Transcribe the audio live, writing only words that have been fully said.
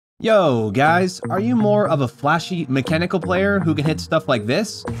Yo, guys, are you more of a flashy mechanical player who can hit stuff like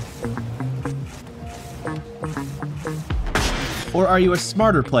this? Or are you a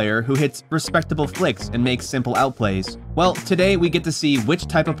smarter player who hits respectable flicks and makes simple outplays? Well, today we get to see which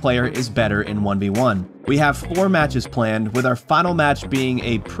type of player is better in 1v1. We have 4 matches planned, with our final match being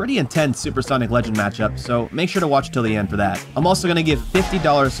a pretty intense Supersonic Legend matchup, so make sure to watch till the end for that. I'm also going to give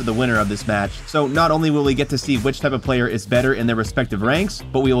 $50 to the winner of this match, so not only will we get to see which type of player is better in their respective ranks,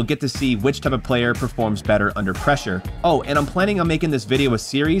 but we will get to see which type of player performs better under pressure. Oh, and I'm planning on making this video a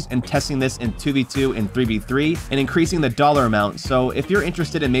series and testing this in 2v2 and 3v3 and increasing the dollar amount, so if you're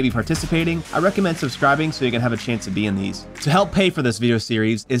interested in maybe participating, I recommend subscribing so you can have a chance to be in these. To help pay for this video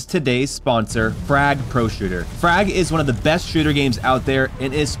series is today's sponsor, Frag Pro Shooter. Frag is one of the best shooter games out there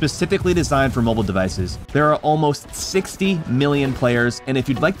and is specifically designed for mobile devices. There are almost 60 million players, and if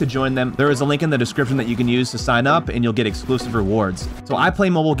you'd like to join them, there is a link in the description that you can use to sign up and you'll get exclusive rewards. So I play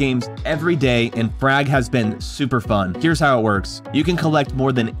mobile games every day and Frag has been super fun. Here's how it works. You can collect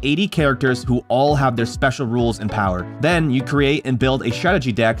more than 80 characters who all have their special rules and power. Then you create and build a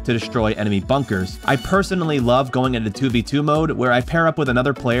strategy deck to destroy enemy bunkers. I personally love going into 2v2 mode where I pair up with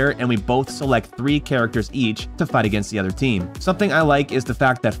another player and we both select 3 characters each to fight against the other team. Something I like is the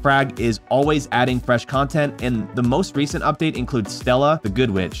fact that Frag is always adding fresh content, and the most recent update includes Stella, the Good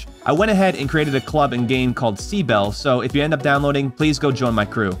Witch. I went ahead and created a club in game called CBell, so if you end up downloading, please go join my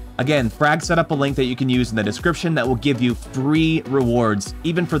crew. Again, Frag set up a link that you can use in the description that will give you free rewards,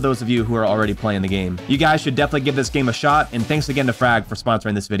 even for those of you who are already playing the game. You guys should definitely give this game a shot, and thanks again to Frag for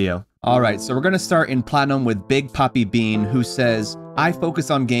sponsoring this video. Alright, so we're going to start in Platinum with Big Poppy Bean, who says, I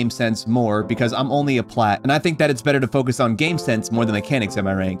focus on game sense more because I'm only a plat, and I think that it's better to focus on game sense more than mechanics at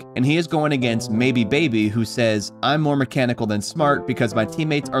my rank. And he is going against Maybe Baby, who says, I'm more mechanical than smart because my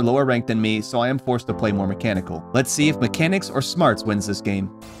teammates are lower ranked than me, so I am forced to play more mechanical. Let's see if mechanics or smarts wins this game.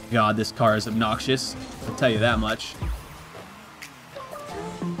 God, this car is obnoxious. I'll tell you that much.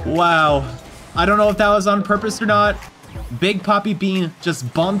 Wow. I don't know if that was on purpose or not. Big Poppy Bean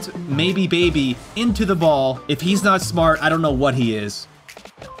just bumped Maybe Baby into the ball. If he's not smart, I don't know what he is.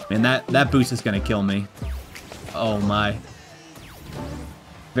 Man, that boost is gonna kill me. Oh my.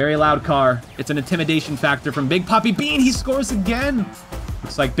 Very loud car. It's an intimidation factor from Big Poppy Bean. He scores again.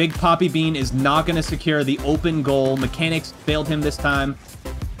 Looks like Big Poppy Bean is not gonna secure the open goal. Mechanics failed him this time.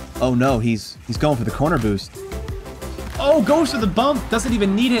 Oh no, he's going for the corner boost. Oh, goes for the bump. Doesn't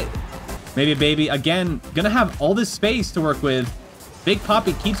even need it. Maybe Baby, again, gonna have all this space to work with. Big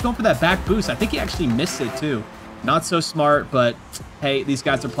Poppy keeps going for that back boost. I think he actually missed it too. Not so smart, but hey, these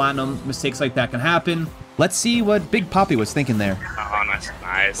guys are platinum. Mistakes like that can happen. Let's see what Big Poppy was thinking there. Oh,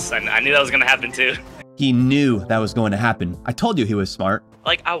 nice. I knew that was gonna happen too. He knew that was going to happen. I told you he was smart.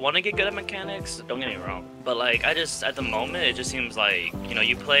 Like, I want to get good at mechanics, don't get me wrong. But like, at the moment, it just seems like, you know,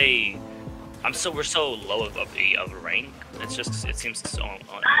 you play... we're so low of a rank. It seems so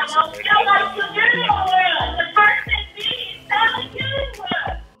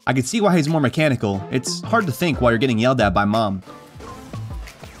I could see why he's more mechanical. It's hard to think while you're getting yelled at by mom.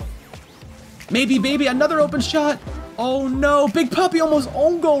 Maybe Baby, another open shot. Oh no, Big Poppy almost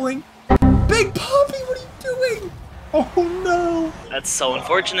own goaling. Big Poppy, what are you doing? Oh no. That's so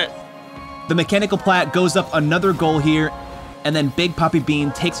unfortunate. The mechanical plat goes up another goal here. And then Big Poppy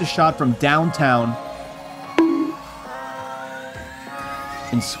Bean takes a shot from downtown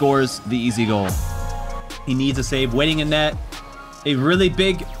and scores the easy goal. He needs a save, waiting in net. A really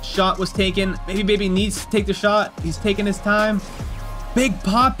big shot was taken. Maybe Baby needs to take the shot. He's taking his time. Big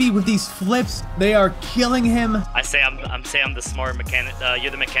Poppy with these flips, they are killing him. I'm the smart mechanic.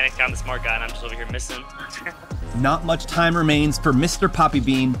 You're the mechanic, I'm the smart guy, and I'm just over here missing. Not much time remains for Mr. Poppy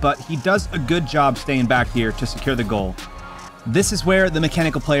Bean, but he does a good job staying back here to secure the goal. This is where the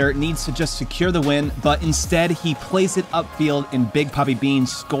mechanical player needs to just secure the win, but instead he plays it upfield and Big Poppy Bean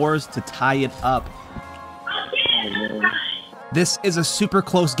scores to tie it up. This is a super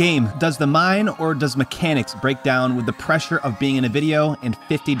close game. Does the mine or does mechanics break down with the pressure of being in a video and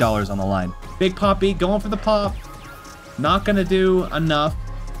 $50 on the line? Big Poppy going for the pop. Not gonna do enough.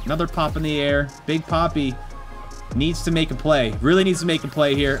 Another pop in the air. Big Poppy needs to make a play. Really needs to make a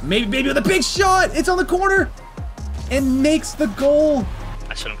play here. Maybe Baby with a big shot. It's on the corner. And makes the goal.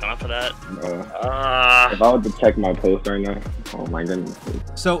 I shouldn't come up for that. If I were to check my post right now, oh my goodness.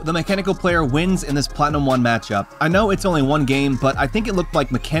 So the mechanical player wins in this Platinum 1 matchup. I know it's only one game, but I think it looked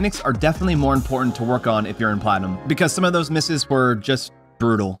like mechanics are definitely more important to work on if you're in Platinum, because some of those misses were just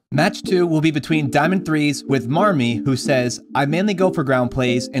brutal. Match 2 will be between Diamond 3s with Marmy, who says, I mainly go for ground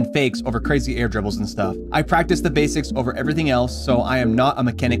plays and fakes over crazy air dribbles and stuff. I practice the basics over everything else, so I am not a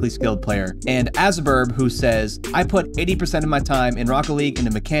mechanically skilled player. And Azurb, who says, I put 80% of my time in Rocket League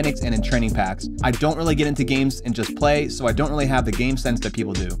into mechanics and in training packs. I don't really get into games and just play, so I don't really have the game sense that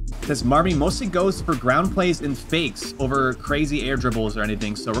people do. Says Marmy mostly goes for ground plays and fakes over crazy air dribbles or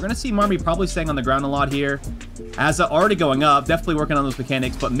anything, so we're gonna see Marmy probably staying on the ground a lot here. Asa already going up, definitely working on those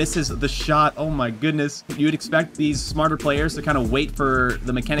mechanics, but misses the shot. Oh my goodness. You'd expect these smarter players to kind of wait for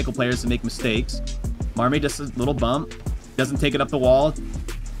the mechanical players to make mistakes. Marmy just a little bump, doesn't take it up the wall,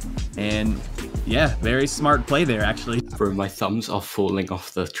 and yeah, very smart play there, actually. Bro, my thumbs are falling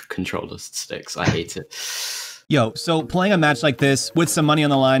off the controller sticks. I hate it. Yo, so playing a match like this with some money on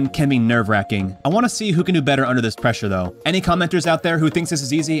the line can be nerve-wracking. I want to see who can do better under this pressure, though. Any commenters out there who thinks this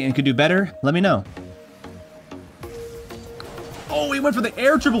is easy and could do better, let me know. Oh, he went for the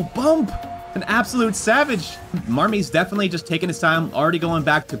air dribble bump. An absolute savage. Marmy's definitely just taking his time, already going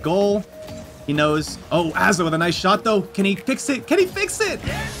back to goal. He knows. Oh, Azza with a nice shot, though. Can he fix it? Can he fix it?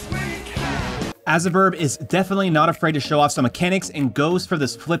 Azurb is definitely not afraid to show off some mechanics and goes for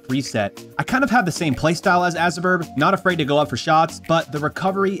this flip reset. I kind of have the same playstyle as Azurb, not afraid to go up for shots, but the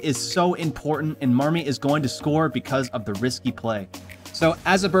recovery is so important and Marmy is going to score because of the risky play. So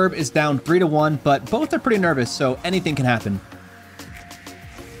Azurb is down 3-1, but both are pretty nervous, so anything can happen.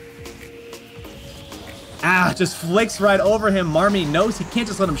 Ah, just flicks right over him. Marmy knows he can't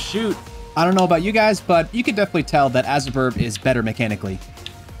just let him shoot. I don't know about you guys, but you can definitely tell that Azurb is better mechanically.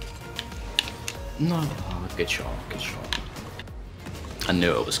 No. Oh, good shot, good shot. I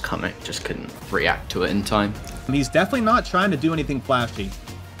knew it was coming, just couldn't react to it in time. He's definitely not trying to do anything flashy.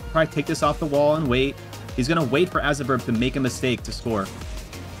 Probably take this off the wall and wait. He's going to wait for Azurb to make a mistake to score.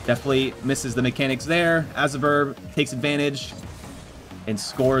 Definitely misses the mechanics there. Azurb takes advantage and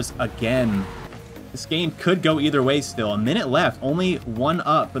scores again. This game could go either way still. A minute left, only one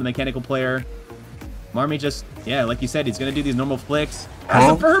up for the mechanical player. Marmy just, yeah, like you said, he's going to do these normal flicks.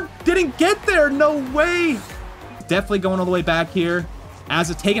 Azurb didn't get there. No way. Definitely going all the way back here.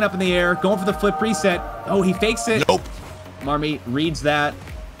 Azza taking up in the air, going for the flip reset. Oh, he fakes it. Nope. Marmy reads that.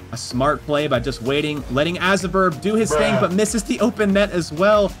 A smart play by just waiting, letting Azurb do his thing, but misses the open net as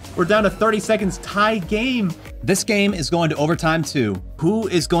well. We're down to 30 seconds, tie game. This game is going to overtime too. Who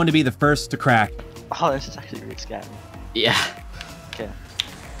is going to be the first to crack? Oh, this is actually really scary. Yeah. Okay.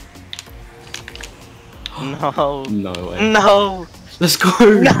 No. No way. No. Let's go.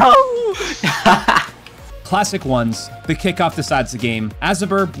 No. Classic ones. The kickoff decides the game.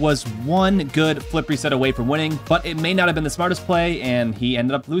 Azurb was one good flip reset away from winning, but it may not have been the smartest play, and he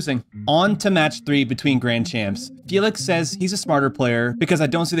ended up losing. On to match 3 between Grand Champs. Felix says he's a smarter player because I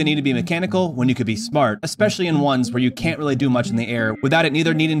don't see the need to be mechanical when you could be smart, especially in ones where you can't really do much in the air without it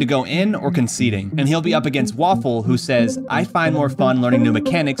neither needing to go in or conceding. And he'll be up against Waffle, who says, I find more fun learning new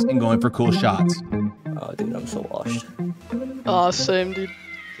mechanics and going for cool shots. Oh, dude, I'm so washed. Same, dude.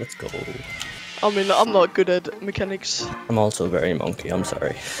 Let's go. I mean, I'm not good at mechanics. I'm also very monkey, I'm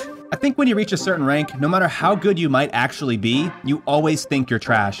sorry. I think when you reach a certain rank, no matter how good you might actually be, you always think you're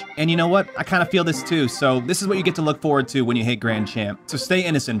trash. And you know what? I kind of feel this too, so this is what you get to look forward to when you hit Grand Champ. So stay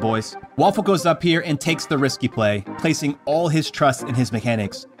innocent, boys. Waffle goes up here and takes the risky play, placing all his trust in his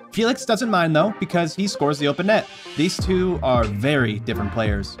mechanics. Felix doesn't mind though, because he scores the open net. These two are very different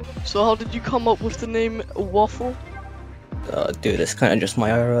players. So how did you come up with the name Waffle? Dude, it's kind of just my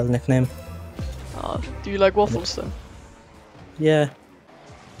IRL nickname. Do you like waffles then? Yeah.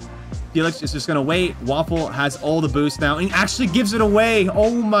 Felix is just gonna wait. Waffle has all the boost now and he actually gives it away.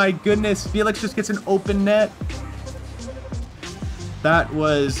 Oh my goodness. Felix just gets an open net. That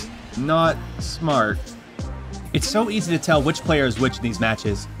was not smart. It's so easy to tell which player is which in these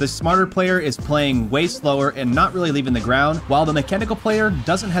matches. The smarter player is playing way slower and not really leaving the ground, while the mechanical player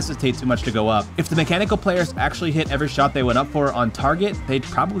doesn't hesitate too much to go up. If the mechanical players actually hit every shot they went up for on target, they'd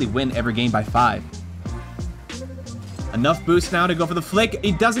probably win every game by 5. Enough boost now to go for the flick.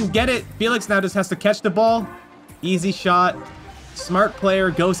 He doesn't get it. Felix now just has to catch the ball. Easy shot. Smart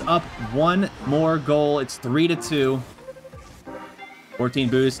player goes up one more goal. It's 3-2. 14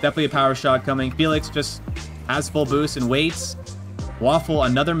 boost. Definitely a power shot coming. Felix just has full boost and waits. Waffle,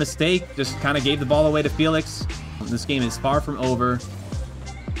 another mistake. Just kind of gave the ball away to Felix. This game is far from over.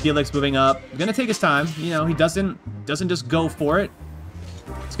 Felix moving up. Gonna take his time. You know, he doesn't just go for it.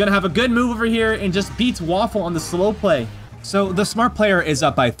 He's gonna have a good move over here and just beats Waffle on the slow play. So the smart player is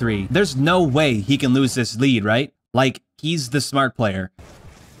up by 3. There's no way he can lose this lead, right? Like, he's the smart player.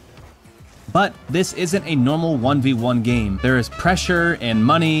 But this isn't a normal 1v1 game. There is pressure and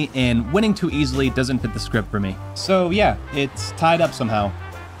money, and winning too easily doesn't fit the script for me. So yeah, it's tied up somehow.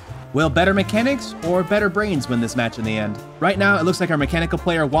 Will better mechanics or better brains win this match in the end? Right now, it looks like our mechanical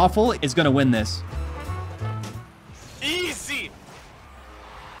player Waffle is gonna win this. Easy!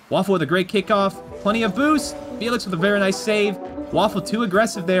 Waffle with a great kickoff, plenty of boost. Felix with a very nice save. Waffle too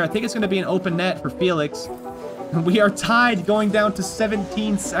aggressive there. I think it's gonna be an open net for Felix. We are tied, going down to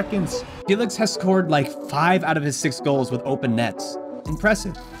 17 seconds. Felix has scored like 5 out of his 6 goals with open nets.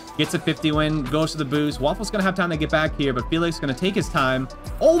 Impressive. Gets a 50 win, goes to the boost. Waffle's gonna have time to get back here, but Felix is gonna take his time.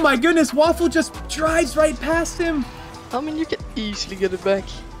 Oh my goodness, Waffle just drives right past him. I mean, you can easily get it back.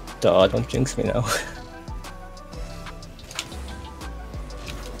 Duh, don't jinx me now.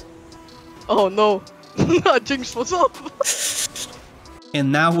 Oh no. Jinx, what's up? And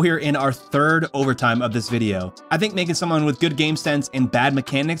now we're in our 3rd overtime of this video. I think making someone with good game sense and bad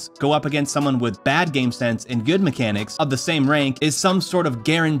mechanics go up against someone with bad game sense and good mechanics of the same rank is some sort of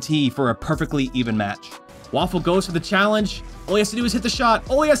guarantee for a perfectly even match. Waffle goes for the challenge. All he has to do is hit the shot.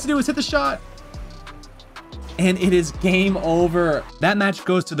 All he has to do is hit the shot. And it is game over. That match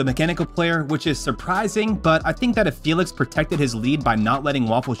goes to the mechanical player, which is surprising, but I think that if Felix protected his lead by not letting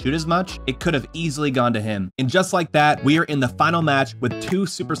Waffle shoot as much, it could have easily gone to him. And just like that, we are in the final match with 2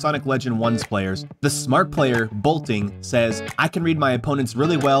 Supersonic Legend 1s players. The smart player, Bolting, says, I can read my opponents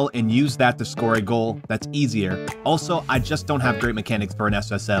really well and use that to score a goal that's easier. Also, I just don't have great mechanics for an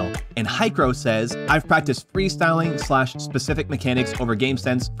SSL. And Hycro says, I've practiced freestyling / specific mechanics over game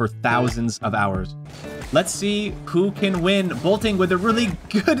sense for thousands of hours. Let's see who can win. Bolting with a really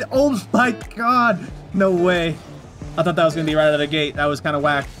good, oh my god, no way. I thought that was gonna be right out of the gate. That was kind of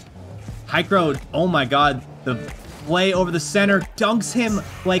whack. Hycro, oh my god, the play over the center dunks him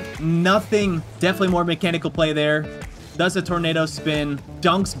like nothing. Definitely more mechanical play there. Does a tornado spin,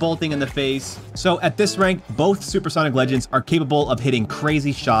 dunks Bolting in the face. So at this rank, both Supersonic Legends are capable of hitting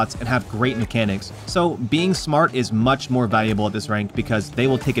crazy shots and have great mechanics. So being smart is much more valuable at this rank because they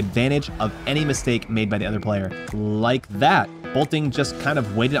will take advantage of any mistake made by the other player. Like that. Bolting just kind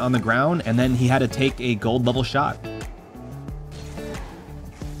of waited on the ground and then he had to take a gold level shot.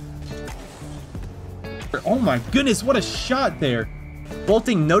 Oh my goodness, what a shot there.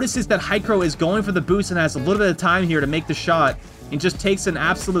 Bolting notices that Hycro is going for the boost and has a little bit of time here to make the shot and just takes an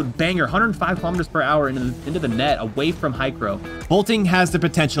absolute banger, 105 kilometers per hour into the net away from Hycro. Bolting has the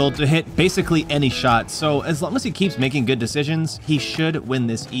potential to hit basically any shot, so as long as he keeps making good decisions, he should win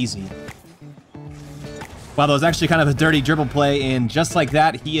this easy. Wow, that was actually kind of a dirty dribble play, and just like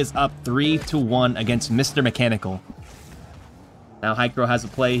that, he is up 3-1 against Mr. Mechanical. Now Hycro has a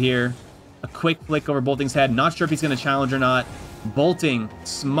play here. A quick flick over Bolting's head. Not sure if he's going to challenge or not. Bolting,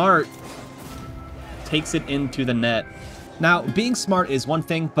 smart, takes it into the net. Now, being smart is one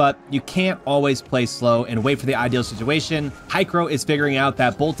thing, but you can't always play slow and wait for the ideal situation. Hycro is figuring out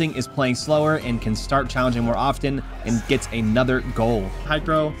that Bolting is playing slower and can start challenging more often and gets another goal.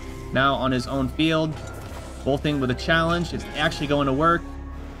 Hycro now on his own field. Bolting with a challenge. It's actually going to work.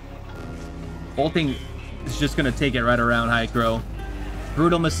 Bolting is just going to take it right around Hycro.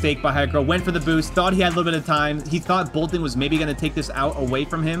 Brutal mistake by Hycro. Went for the boost. Thought he had a little bit of time. He thought Bolting was maybe going to take this out away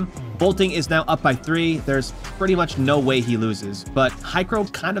from him. Bolting is now up by 3. There's pretty much no way he loses. But Hycro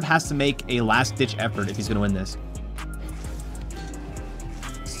kind of has to make a last-ditch effort if he's going to win this.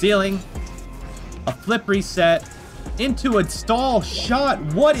 Stealing. A flip reset. Into a stall shot.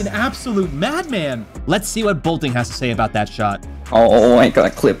 What an absolute madman. Let's see what Bolting has to say about that shot. Oh, I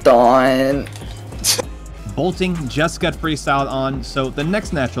got clipped on. Bolting just got freestyled on, so the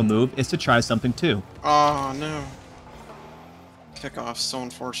next natural move is to try something too. Oh, no. Kickoff, so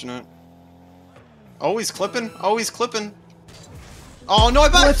unfortunate. Always clipping, always clipping. Oh, no, I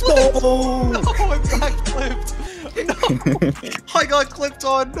backflipped! No, I backflipped! No! I got clipped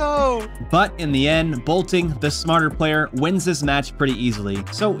on, no! But in the end, Bolting, the smarter player, wins this match pretty easily.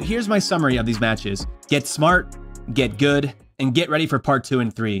 So here's my summary of these matches. Get smart, get good, and get ready for part 2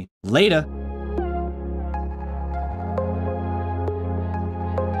 and 3. Later!